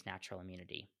we choose natural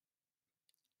immunity.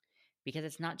 Because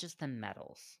it's not just the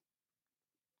metals.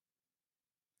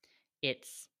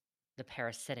 It's the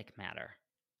parasitic matter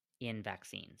in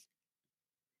vaccines.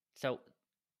 So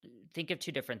think of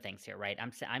two different things here, right?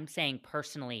 I'm saying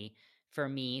personally, for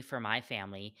me, for my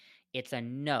family, it's a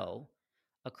no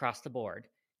across the board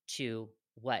to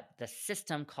what the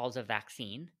system calls a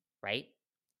vaccine, right?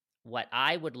 What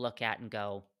I would look at and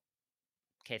go,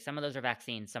 okay, some of those are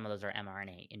vaccines, some of those are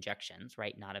mRNA injections,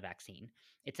 right? Not a vaccine.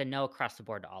 It's a no across the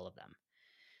board to all of them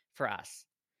for us.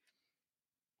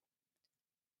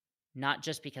 Not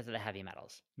just because of the heavy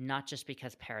metals, not just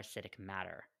because parasitic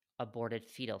matter, aborted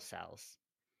fetal cells,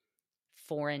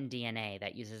 foreign DNA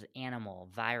that uses animal,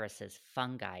 viruses,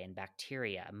 fungi, and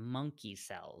bacteria, monkey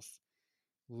cells,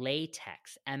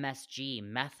 latex, MSG,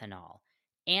 methanol,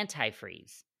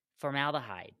 antifreeze,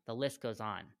 formaldehyde, the list goes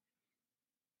on.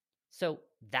 So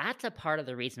that's a part of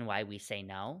the reason why we say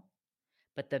no.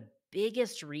 But the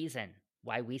biggest reason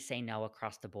why we say no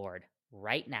across the board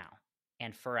right now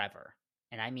and forever,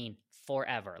 and I mean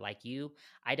forever, like you,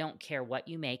 I don't care what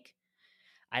you make.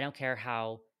 I don't care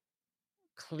how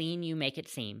clean you make it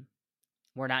seem.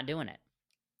 We're not doing it.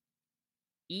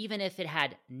 Even if it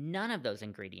had none of those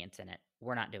ingredients in it,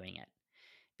 we're not doing it,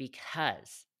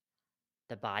 because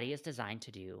the body is designed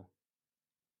to do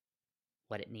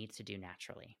what it needs to do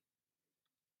naturally.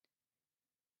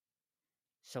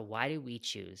 So why do we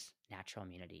choose natural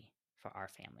immunity for our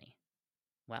family?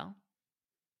 Well,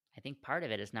 I think part of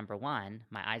it is, number one,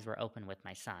 my eyes were open with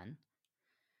my son.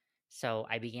 So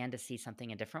I began to see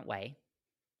something a different way.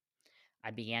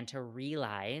 I began to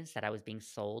realize that I was being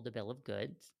sold a bill of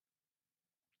goods.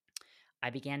 I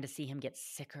began to see him get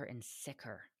sicker and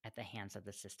sicker at the hands of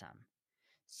the system.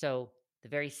 So the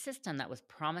very system that was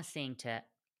promising to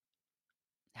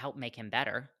help make him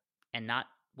better, and not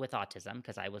with autism,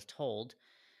 because I was told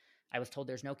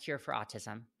there's no cure for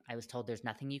autism. I was told there's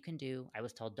nothing you can do. I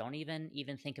was told don't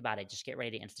even think about it. Just get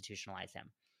ready to institutionalize him.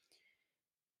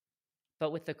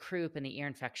 But with the croup and the ear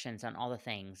infections and all the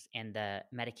things and the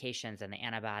medications and the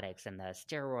antibiotics and the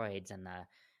steroids and the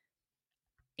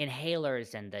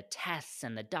inhalers and the tests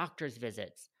and the doctor's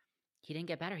visits, he didn't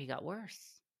get better. He got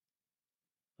worse.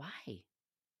 Why?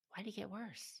 Why did he get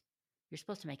worse? You're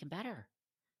supposed to make him better.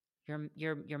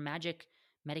 Your magic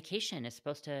medication is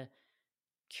supposed to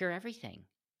cure everything.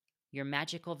 Your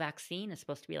magical vaccine is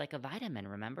supposed to be like a vitamin,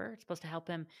 remember? It's supposed to help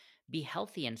him be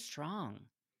healthy and strong.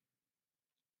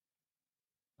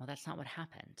 Well, that's not what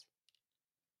happened.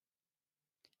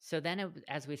 So then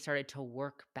as we started to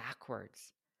work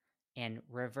backwards and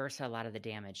reverse a lot of the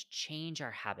damage, change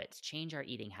our habits, change our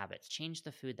eating habits, change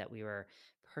the food that we were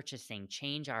purchasing,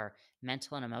 change our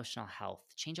mental and emotional health,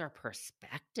 change our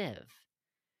perspective.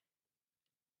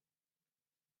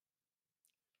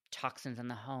 Toxins in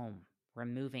the home,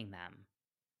 removing them,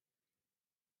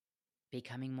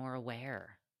 becoming more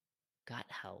aware, gut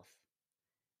health,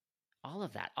 all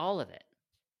of that, all of it.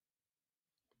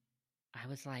 I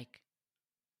was like,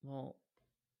 well,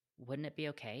 wouldn't it be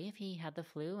okay if he had the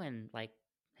flu and like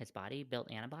his body built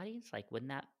antibodies? Like,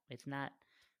 isn't that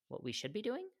what we should be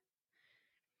doing?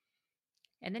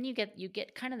 And then you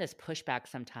get kind of this pushback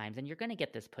sometimes, and you're going to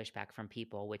get this pushback from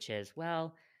people, which is,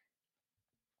 well,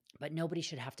 but nobody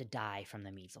should have to die from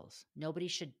the measles. Nobody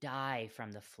should die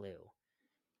from the flu.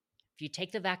 If you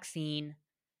take the vaccine,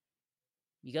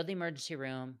 you go to the emergency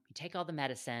room, you take all the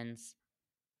medicines,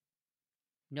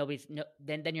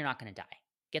 then you're not going to die.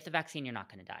 Get the vaccine, you're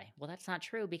not going to die. Well, that's not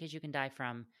true, because you can die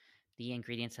from the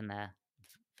ingredients in the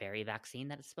very vaccine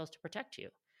that is supposed to protect you.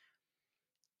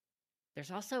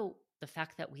 There's also the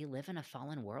fact that we live in a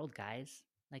fallen world, guys.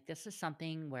 Like, this is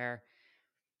something where,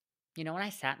 when I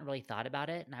sat and really thought about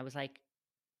it, and I was like,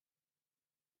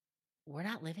 we're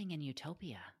not living in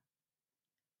utopia.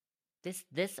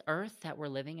 This earth that we're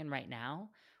living in right now,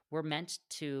 we're meant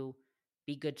to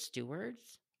be good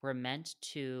stewards. We're meant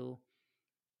to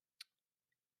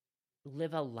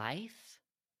live a life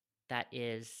that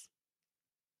is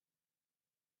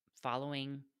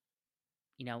following,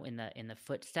 in the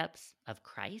footsteps of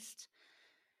Christ.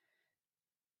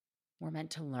 We're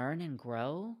meant to learn and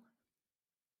grow,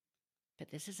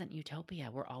 but this isn't utopia.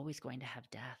 We're always going to have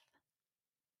death.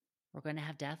 We're going to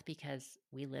have death because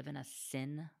we live in a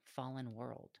sin-fallen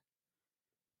world.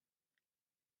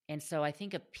 And so I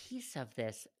think a piece of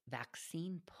this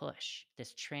vaccine push,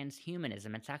 this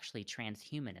transhumanism, it's actually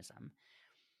transhumanism,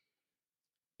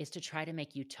 is to try to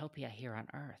make utopia here on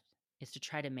earth, is to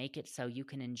try to make it so you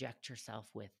can inject yourself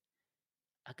with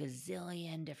a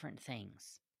gazillion different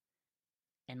things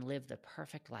and live the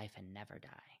perfect life and never die.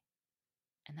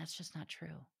 And that's just not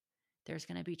true. There's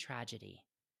going to be tragedy.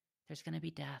 There's going to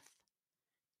be death.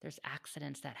 There's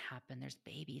accidents that happen. There's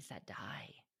babies that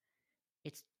die.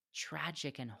 It's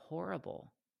tragic and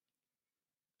horrible.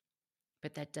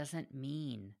 But that doesn't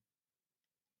mean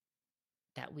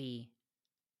that we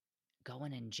go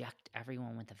and inject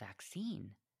everyone with a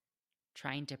vaccine,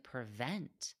 trying to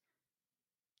prevent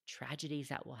tragedies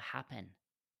that will happen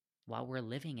while we're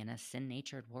living in a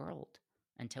sin-natured world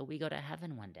until we go to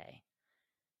heaven one day,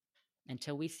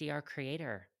 until we see our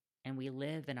Creator and we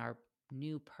live in our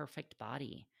new perfect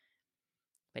body.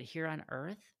 But here on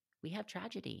earth, we have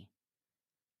tragedy.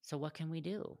 So what can we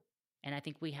do? And I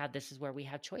think this is where we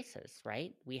have choices,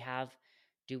 right?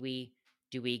 Do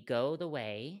we go the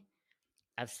way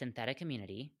of synthetic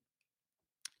immunity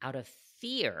out of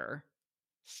fear,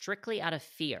 strictly out of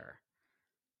fear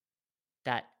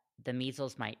that the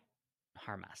measles might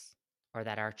harm us, or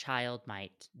that our child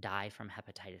might die from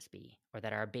hepatitis B, or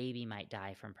that our baby might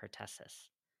die from pertussis?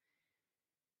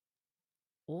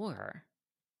 Or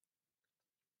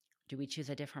do we choose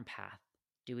a different path?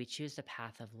 Do we choose the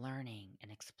path of learning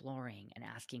and exploring and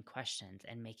asking questions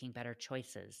and making better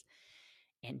choices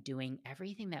and doing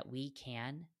everything that we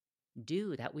can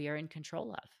do that we are in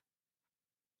control of?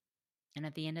 And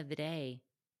at the end of the day,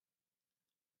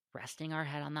 resting our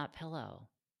head on that pillow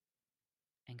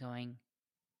and going,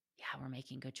 yeah, we're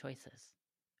making good choices.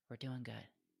 We're doing good.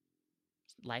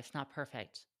 Life's not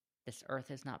perfect. This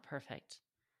earth is not perfect,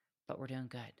 but we're doing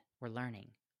good. We're learning.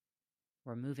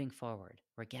 We're moving forward.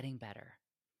 We're getting better.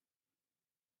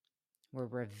 We're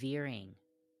revering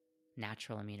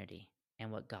natural immunity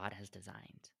and what God has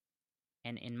designed.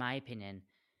 And in my opinion,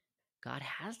 God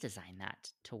has designed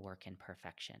that to work in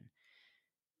perfection.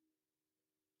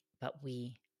 But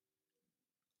we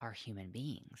are human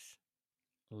beings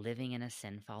living in a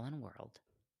sin-fallen world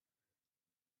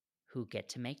who get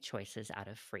to make choices out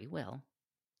of free will.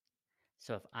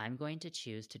 So if I'm going to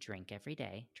choose to drink every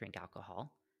day, drink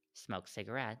alcohol, smoke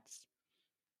cigarettes,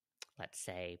 let's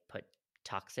say put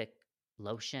toxic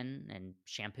lotion and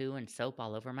shampoo and soap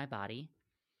all over my body,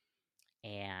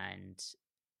 and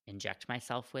inject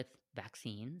myself with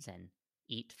vaccines and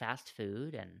eat fast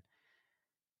food and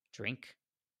drink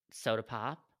soda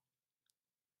pop,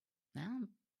 well,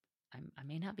 I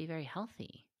may not be very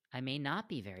healthy. I may not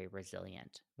be very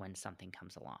resilient when something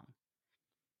comes along.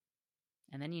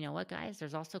 And then, you know what, guys?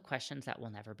 There's also questions that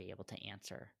we'll never be able to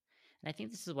answer. And I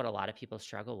think this is what a lot of people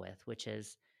struggle with, which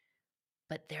is,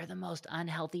 but they're the most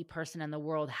unhealthy person in the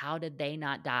world. How did they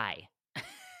not die?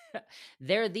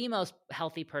 They're the most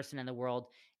healthy person in the world,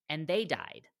 and they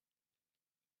died.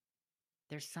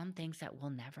 There's some things that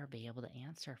we'll never be able to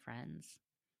answer, friends.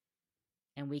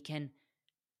 And we can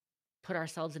put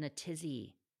ourselves in a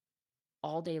tizzy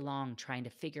all day long trying to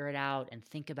figure it out and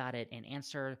think about it and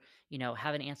answer,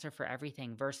 have an answer for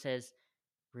everything, versus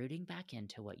rooting back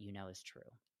into what you know is true.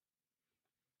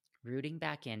 Rooting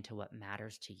back into what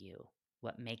matters to you,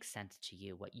 what makes sense to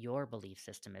you, what your belief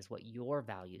system is, what your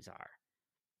values are.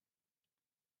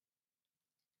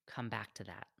 Come back to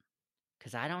that,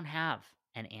 because I don't have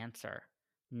an answer.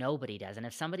 Nobody does. And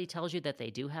if somebody tells you that they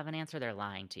do have an answer, they're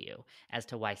lying to you as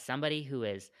to why somebody who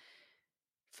is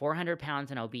 400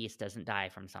 pounds and obese doesn't die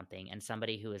from something, and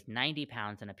somebody who is 90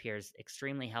 pounds and appears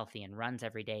extremely healthy and runs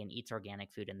every day and eats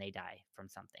organic food and they die from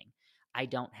something. I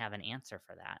don't have an answer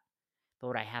for that. But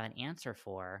what I have an answer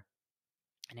for,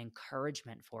 an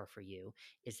encouragement for you,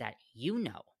 is that you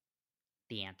know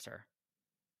the answer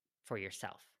for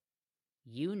yourself.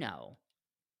 You know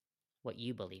what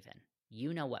you believe in.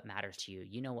 You know what matters to you.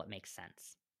 You know what makes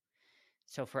sense.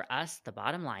 So for us, the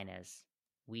bottom line is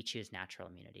we choose natural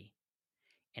immunity.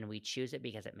 and we choose it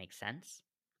because it makes sense.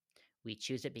 We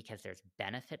choose it because there's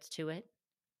benefits to it.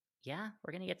 Yeah,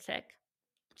 we're going to get sick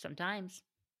sometimes.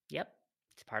 Yep,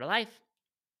 it's part of life.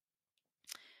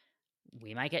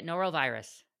 We might get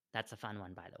norovirus. That's a fun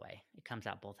one, by the way. It comes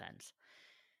out both ends.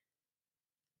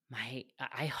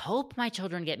 I hope my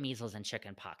children get measles and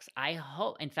chickenpox. I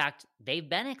hope, in fact, they've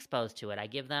been exposed to it. I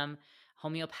give them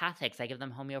homeopathics. I give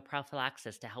them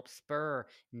homeoprophylaxis to help spur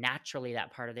naturally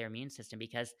that part of their immune system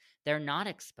because they're not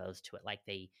exposed to it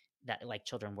like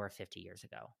children were 50 years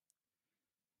ago.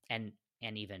 And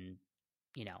even,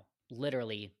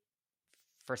 literally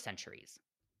for centuries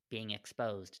being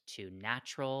exposed to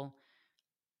natural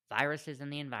viruses in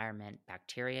the environment,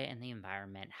 bacteria in the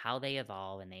environment, how they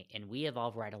evolve, and we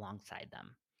evolve right alongside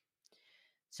them.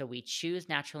 So we choose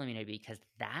natural immunity because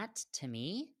that, to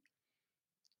me,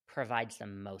 provides the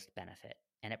most benefit,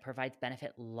 and it provides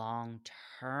benefit long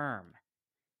term.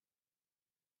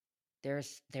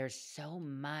 There's so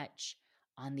much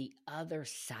on the other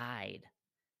side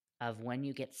of when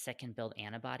you get sick and build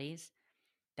antibodies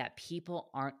that people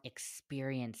aren't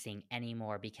experiencing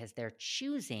anymore because they're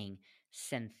choosing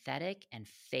synthetic and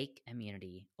fake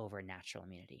immunity over natural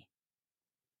immunity.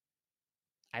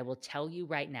 I will tell you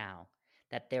right now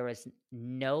that there is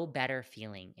no better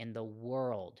feeling in the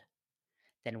world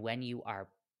than when you are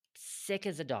sick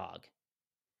as a dog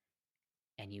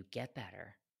and you get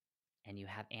better and you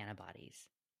have antibodies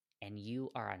and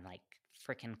you are on like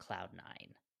freaking cloud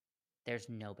nine. There's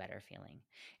no better feeling.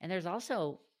 And there's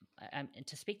also,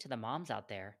 to speak to the moms out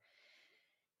there,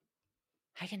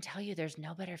 I can tell you there's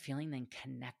no better feeling than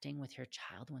connecting with your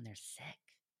child when they're sick.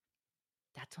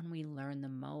 That's when we learn the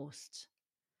most.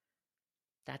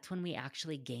 That's when we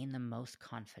actually gain the most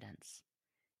confidence,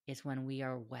 is when we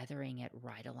are weathering it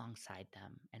right alongside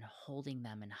them and holding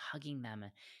them and hugging them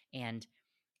and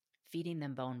feeding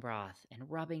them bone broth and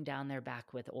rubbing down their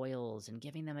back with oils and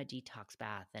giving them a detox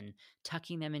bath and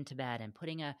tucking them into bed and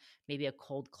putting maybe a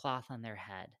cold cloth on their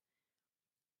head.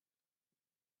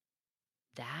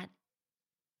 That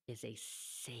is a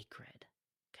sacred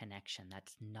connection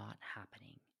that's not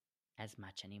happening as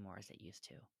much anymore as it used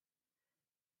to.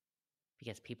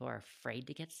 Because people are afraid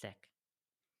to get sick.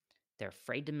 They're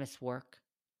afraid to miss work.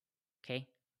 Okay,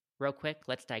 real quick,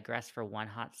 let's digress for one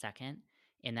hot second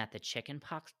in that the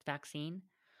chickenpox vaccine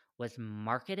was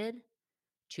marketed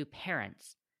to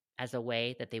parents as a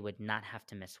way that they would not have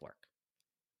to miss work.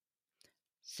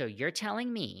 So you're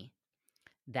telling me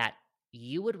that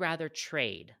you would rather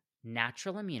trade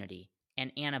natural immunity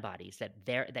and antibodies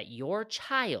that your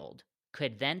child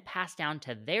could then pass down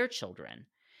to their children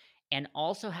and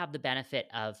also have the benefit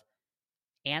of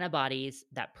antibodies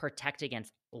that protect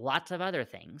against lots of other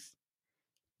things.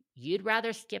 You'd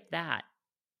rather skip that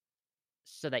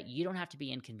so that you don't have to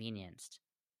be inconvenienced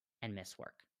and miss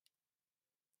work.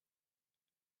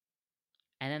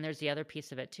 And then there's the other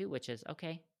piece of it too, which is,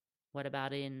 okay, what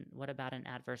about an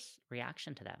adverse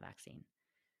reaction to that vaccine?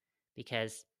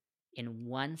 Because in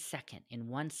 1 second, in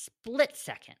one split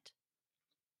second,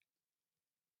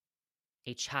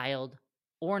 a child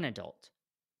or an adult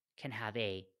can have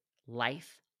a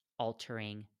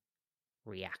life-altering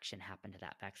reaction happen to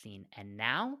that vaccine. And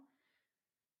now,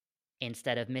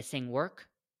 instead of missing work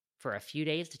for a few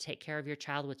days to take care of your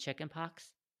child with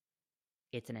chickenpox,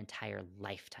 it's an entire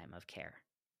lifetime of care.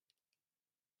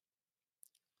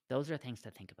 Those are things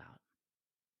to think about.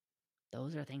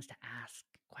 Those are things to ask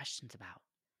questions about.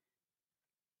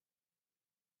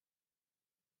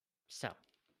 So,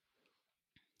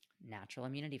 natural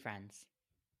immunity, friends.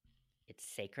 It's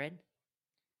sacred.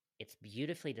 It's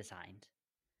beautifully designed.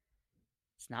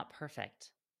 It's not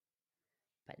perfect,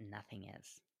 but nothing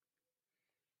is.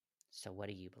 So what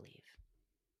do you believe?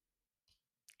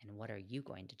 And what are you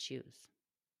going to choose?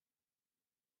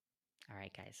 All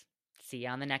right, guys. See you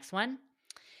on the next one.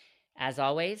 As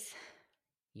always,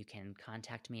 you can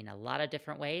contact me in a lot of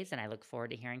different ways, and I look forward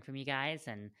to hearing from you guys.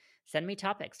 And send me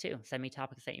topics too. Send me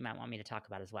topics that you might want me to talk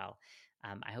about as well.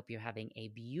 I hope you're having a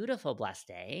beautiful, blessed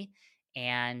day,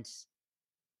 and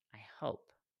I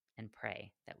hope and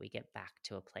pray that we get back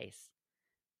to a place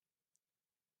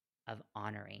of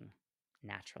honoring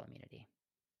natural immunity.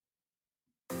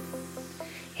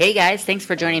 Hey guys, thanks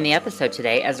for joining the episode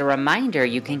today. As a reminder,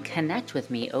 you can connect with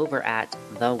me over at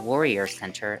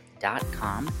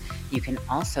thewarriorcenter.com. You can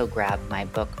also grab my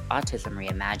book, Autism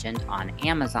Reimagined, on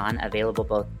Amazon, available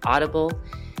both Audible,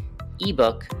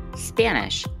 ebook,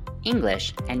 Spanish,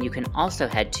 English, and you can also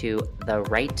head to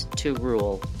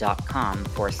therighttorule.com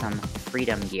for some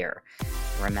freedom gear.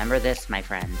 Remember this, my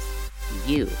friends,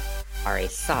 you are a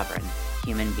sovereign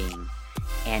human being,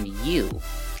 and you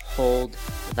hold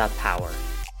the power.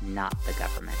 not the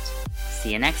government.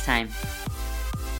 See you next time.